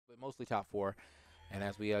mostly top 4. And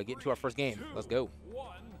as we get into our first game, let's go.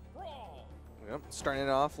 Yep, starting it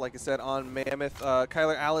off, like I said, on Mammoth.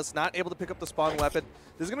 Kylar Alice not able to pick up the spawn weapon.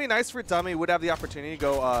 This is going to be nice for Dummy. Would have the opportunity to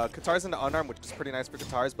go Katars into unarmed, which is pretty nice for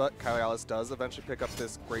Katars, but Kylar Alice does eventually pick up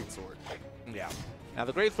this great sword. Yeah. Now,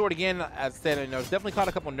 the great sword, again, as I said, it's definitely caught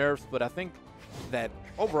a couple nerfs, but I think that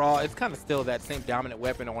overall, it's kind of still that same dominant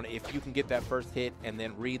weapon on if you can get that first hit and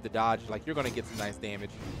then read the dodge, like you're going to get some nice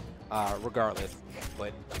damage regardless.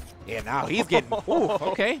 But yeah, now he's getting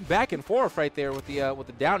okay, back and forth right there with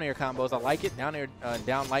the down air combos. I like it, down air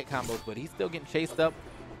down light combos, but he's still getting chased up.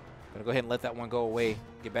 Gonna go ahead and let that one go away.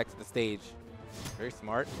 Get back to the stage. Very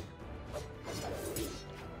smart.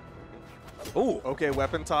 Ooh, okay,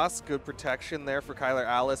 weapon toss, good protection there for Kylar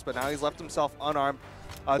Alice, but now he's left himself unarmed.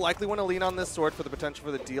 Likely want to lean on this sword for the potential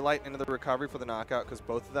for the D-Light into the recovery for the knockout because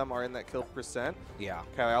both of them are in that kill percent. Yeah.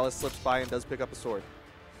 Kylar Alice slips by and does pick up a sword.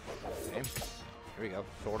 Okay. Here we go.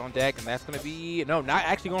 Sword on deck, and that's going to be, no, not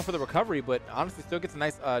actually going for the recovery, but honestly still gets a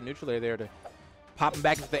nice neutral layer there to pop him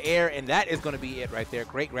back into the air, and that is going to be it right there.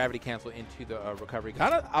 Great gravity cancel into the recovery.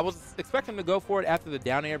 I was expecting him to go for it after the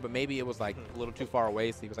down air, but maybe it was like a little too far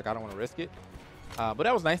away, so he was like, I don't want to risk it. But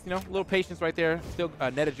that was nice, a little patience right there. Still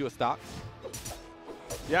netted you a stock.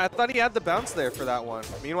 Yeah, I thought he had the bounce there for that one.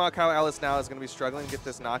 Meanwhile, Kylar Alice now is going to be struggling to get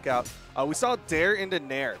this knockout. We saw Dare into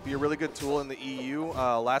Nair be a really good tool in the EU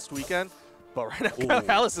last weekend, but right now Kylar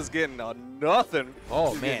Alice is getting nothing.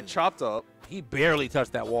 Oh, He's man. Chopped up. He barely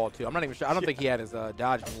touched that wall, too. I'm not even sure. I don't think he had his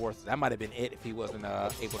dodge before, so that might have been it if he wasn't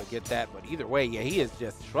able to get that. But either way, yeah, he is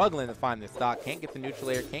just struggling to find this stock. Can't get the neutral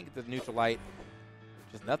layer, can't get the neutral light.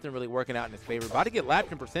 Just nothing really working out in his favor. About to get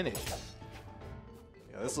lapped in percentage.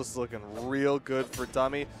 Yeah, this is looking real good for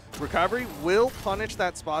Dummy. Recovery will punish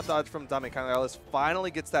that spot dodge from Dummy. Kylar Alice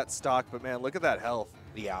finally gets that stock, but man, look at that health.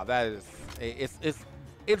 Yeah, that is,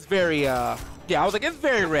 it's very, yeah, I was like, it's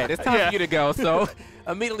very red. It's time for you to go. So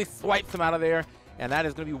immediately swipes him out of there. And that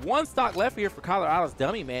is going to be one stock left here for Kylar Alice.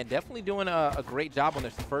 Dummy, man, definitely doing a great job on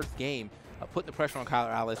this first game, putting the pressure on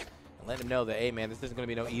Kylar Alice and letting him know that, hey, man, this isn't going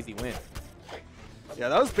to be no easy win. Yeah,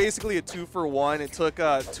 that was basically a 2-for-1. It took 2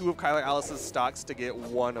 of Kylar Alice's stocks to get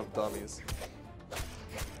 1 of Dummy's.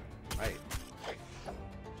 Right.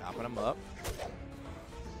 Chopping him up.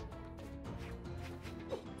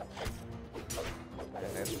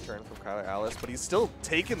 Nice return from Kylar Alice, but he's still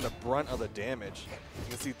taking the brunt of the damage.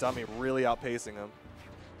 You can see Dummy really outpacing him.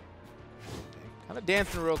 Kind of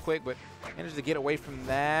dancing real quick, but managed to get away from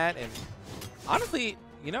that. And honestly,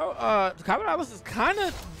 Kylar Alice is kind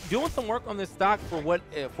of doing some work on this stock for what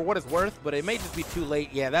it's worth, but it may just be too late.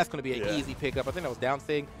 Yeah, that's going to be an easy pickup. I think that was down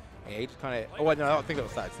sig. Yeah, he just kind of, oh, no, I don't think that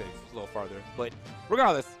was side sig. It's a little farther. But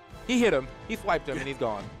regardless, he hit him, he swiped him, and he's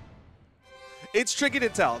gone. It's tricky to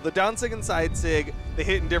tell. The down sig and side sig, they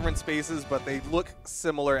hit in different spaces, but they look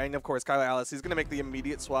similar. And of course, Kylar Alice, he's going to make the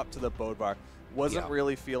immediate swap to the Bodvar. Wasn't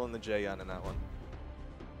really feeling the Jaehyun in that one.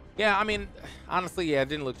 Yeah, I mean, honestly, yeah, it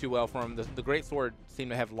didn't look too well for him. The Great Sword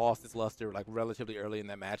seemed to have lost its luster like relatively early in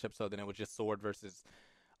that matchup, so then it was just Sword versus,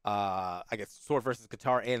 I guess, Sword versus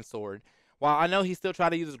Katar and Sword. While I know he still tried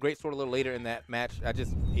to use his Great Sword a little later in that match,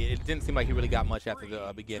 it didn't seem like he really got much after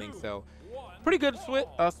the beginning, so pretty good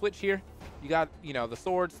switch here. You got, the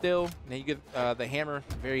sword still, and then you get the hammer,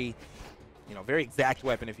 very exact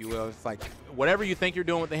weapon, if you will. It's like whatever you think you're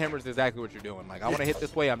doing with the hammer is exactly what you're doing. Like, I want to hit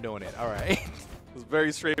this way, I'm doing it. All right. It's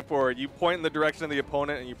very straightforward. You point in the direction of the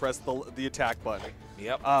opponent and you press the attack button.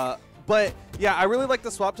 Yep. But yeah, I really like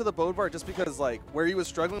the swap to the Bodvar just because like where he was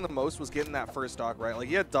struggling the most was getting that first stock, right? Like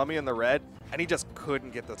he had Dummy in the red and he just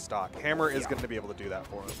couldn't get the stock. Hammer is going to be able to do that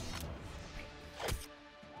for him.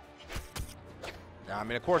 I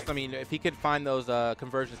mean, of course, if he could find those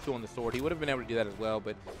conversions too on the sword, he would have been able to do that as well.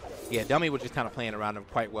 But yeah, Dummy was just kind of playing around him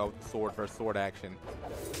quite well with sword versus sword action.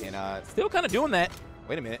 And still kind of doing that.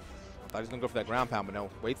 Wait a minute. I thought he was going to go for that ground pound, but no.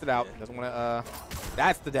 Waits it out. Doesn't want to,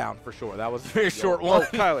 that's the down for sure. That was a very short one.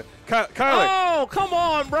 Oh, Kylar. Oh, come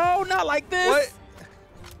on, bro. Not like this. What?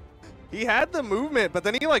 He had the movement, but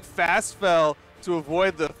then he like fast fell to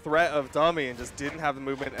avoid the threat of Dummy and just didn't have the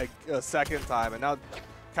movement a second time. And now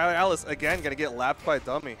Kylar Alice, again, going to get lapped by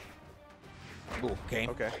Dummy. Ooh, okay.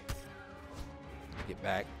 Okay. Get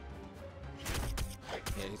back.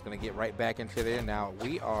 Yeah, he's going to get right back into there. Now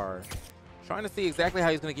we are trying to see exactly how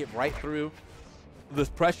he's going to get right through this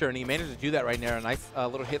pressure, and he managed to do that right there. A nice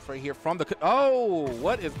little hits right here from the... Oh,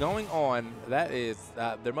 what is going on? That is...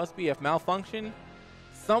 there must be a malfunction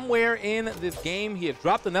somewhere in this game. He has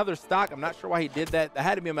dropped another stock. I'm not sure why he did that. That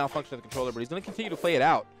had to be a malfunction of the controller, but he's going to continue to play it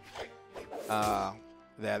out.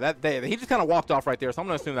 Yeah, he just kind of walked off right there, so I'm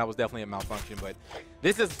going to assume that was definitely a malfunction. But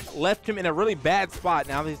this has left him in a really bad spot.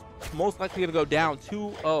 Now he's most likely going to go down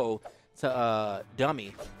 2-0 to Dummy.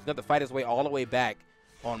 He's going to have to fight his way all the way back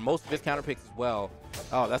on most of his counter picks as well.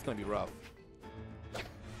 Oh, that's going to be rough.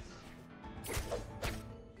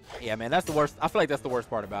 Yeah, man, that's the worst. I feel like that's the worst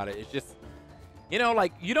part about it. It's just, you know,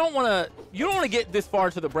 like you don't want to get this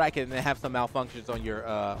far to the bracket and then have some malfunctions on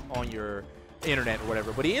your internet or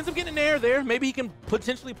whatever. But he ends up getting there. Maybe he can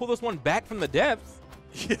potentially pull this one back from the depths.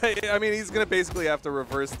 Yeah, I mean, he's going to basically have to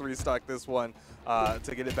reverse 3-stock this one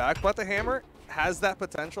to get it back. But the hammer has that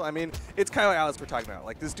potential. I mean, it's Kylar Alice we're talking about.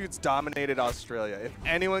 Like, this dude's dominated Australia. If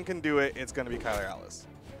anyone can do it, it's going to be Kylar Alice.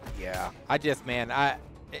 Yeah, I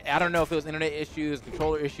don't know if it was internet issues,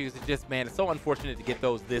 controller issues. It's just, man, it's so unfortunate to get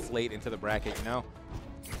those this late into the bracket, you know?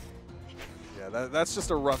 Yeah, that's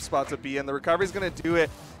just a rough spot to be in. The recovery's going to do it.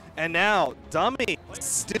 And now, Dummy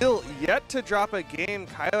still yet to drop a game.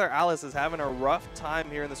 Kylar Alice is having a rough time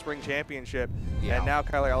here in the Spring Championship. Yeah. And now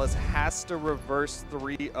Kylar Alice has to reverse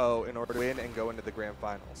 3-0 in order to win and go into the Grand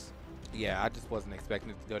Finals. Yeah, I just wasn't expecting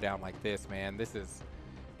it to go down like this, man. This is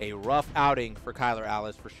a rough outing for Kylar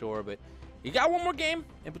Alice for sure. But you got one more game,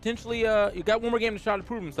 and potentially you got one more game to try to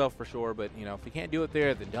prove himself for sure. But, you know, if he can't do it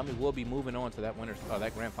there, then Dummy will be moving on to that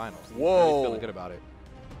that Grand Finals. Whoa. He's feeling good about it.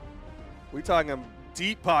 We talking a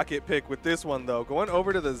deep pocket pick with this one, though. Going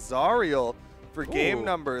over to the Zariel for game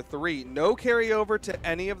number 3. No carryover to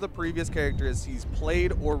any of the previous characters he's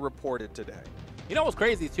played or reported today. You know what's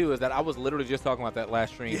crazy, too, is that I was literally just talking about that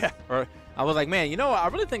last stream. Yeah. Or I was like, man, you know what? I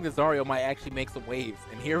really think that Zariel might actually make some waves.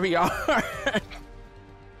 And here we are.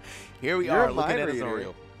 Here we are looking at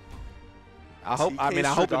Zariel. I hope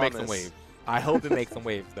it makes some waves. I hope it makes some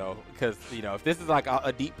waves, though, because, you know, if this is like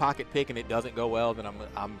a deep pocket pick and it doesn't go well, then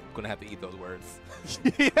I'm going to have to eat those words.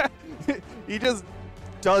 Yeah. He just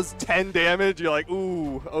does 10 damage. You're like,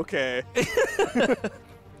 ooh, okay.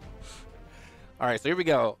 All right, so here we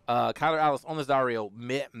go. Kylar Alice on the Zariel,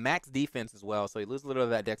 max defense as well, so he loses a little of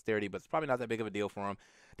that dexterity, but it's probably not that big of a deal for him.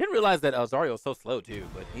 Didn't realize that Zariel is so slow, too,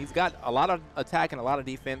 but he's got a lot of attack and a lot of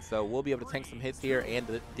defense, so we'll be able to tank some hits here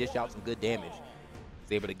and dish out some good damage.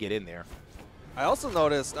 He's able to get in there. I also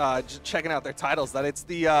noticed, just checking out their titles, that it's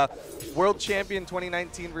the World Champion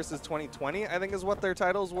 2019 versus 2020, I think is what their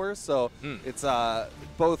titles were. So it's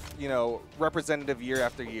both, you know, representative year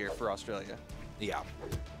after year for Australia. Yeah.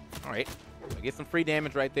 All right. So get some free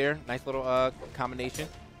damage right there. Nice little combination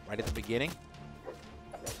right at the beginning.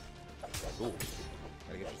 Ooh.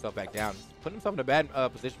 Gotta get yourself back down. Putting himself in a bad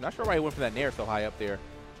position. Not sure why he went for that nair so high up there.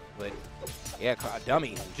 But, yeah,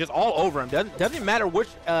 Dummy just all over him. Doesn't matter which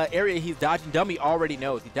area he's dodging. Dummy already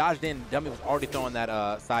knows. He dodged in. Dummy was already throwing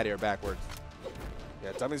that side air backwards.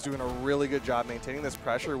 Yeah, Dummy's doing a really good job maintaining this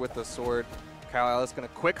pressure with the sword. Kylar Alice going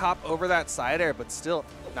to quick hop over that side air, but still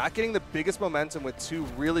not getting the biggest momentum with 2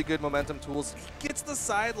 really good momentum tools. He gets the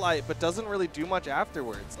side light, but doesn't really do much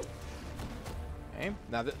afterwards. Okay.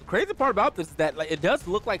 Now, the crazy part about this is that it does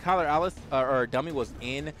look like Kylar Alice or Dummy was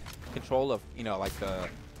in control of, you know, like the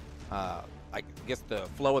I guess the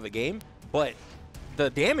flow of the game, but the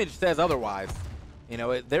damage says otherwise. You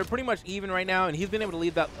know, they're pretty much even right now, and he's been able to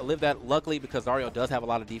live that luckily because Zariel does have a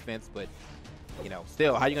lot of defense, but, you know,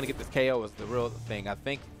 still, how are you going to get this KO is the real thing. I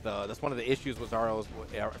think that's one of the issues with Zariel,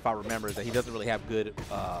 if I remember, is that he doesn't really have good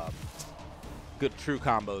true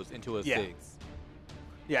combos into his SIGs.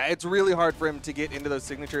 Yeah, it's really hard for him to get into those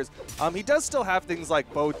signatures. He does still have things like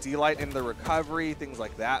bow D-Light in the recovery, things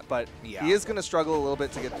like that, but he is going to struggle a little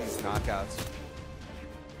bit to get these knockouts.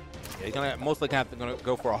 Yeah, he's going to mostly have to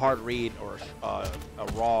go for a hard read or a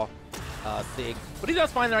raw SIG. But he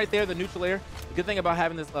does find right there the neutral air. The good thing about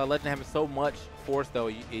having this Legend having so much force, though,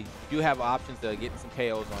 you do have options to get some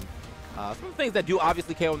KOs on some things that do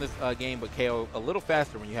obviously KO in this game, but KO a little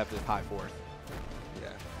faster when you have this high force.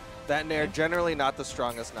 That nair, generally not the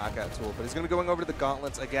strongest knockout tool, but he's going to be going over to the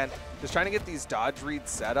gauntlets again, just trying to get these dodge read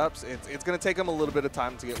setups. It's going to take him a little bit of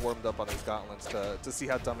time to get warmed up on these gauntlets to see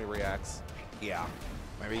how Dummy reacts. Yeah.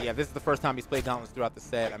 I mean, yeah, this is the first time he's played gauntlets throughout the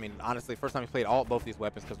set. I mean, honestly, first time he's played both these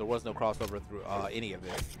weapons because there was no crossover through any of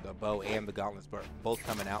this. The bow and the gauntlets both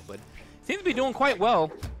coming out, but seems to be doing quite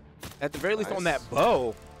well, at the very least on that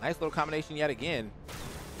bow. Nice little combination yet again.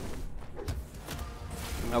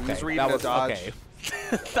 Okay, he's reading a dodge. Okay.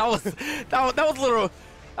 that was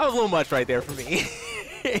a little much right there for me.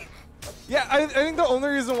 Yeah, I think the only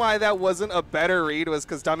reason why that wasn't a better read was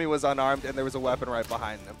because Dummy was unarmed and there was a weapon right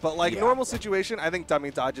behind him. But like normal situation, I think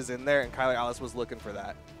Dummy dodges in there and Kylar Alice was looking for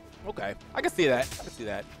that. Okay, I can see that. I can see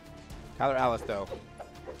that. Kylar Alice though,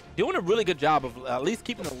 doing a really good job of at least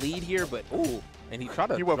keeping the lead here. But ooh, and he tried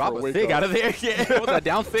to drop a SIG out of there. Yeah, it was a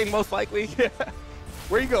down SIG most likely. Yeah.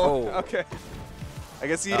 Where you going? Oh. Okay. I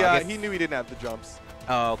guess he he knew he didn't have the jumps.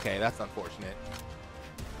 Oh, okay. That's unfortunate.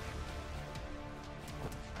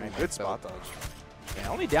 Right, good spot dodge. Yeah,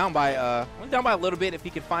 only down by a little bit if he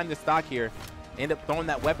can find the stock here. End up throwing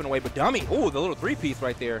that weapon away, but dummy. Oh, the little three-piece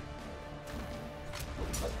right there.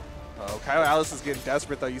 Oh, Kylar Alice is getting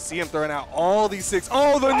desperate though. You see him throwing out all these 6.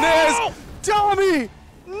 Oh, the Niz! Dummy!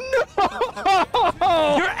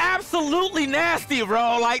 No! You're absolutely nasty,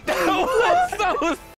 bro. Like, that was so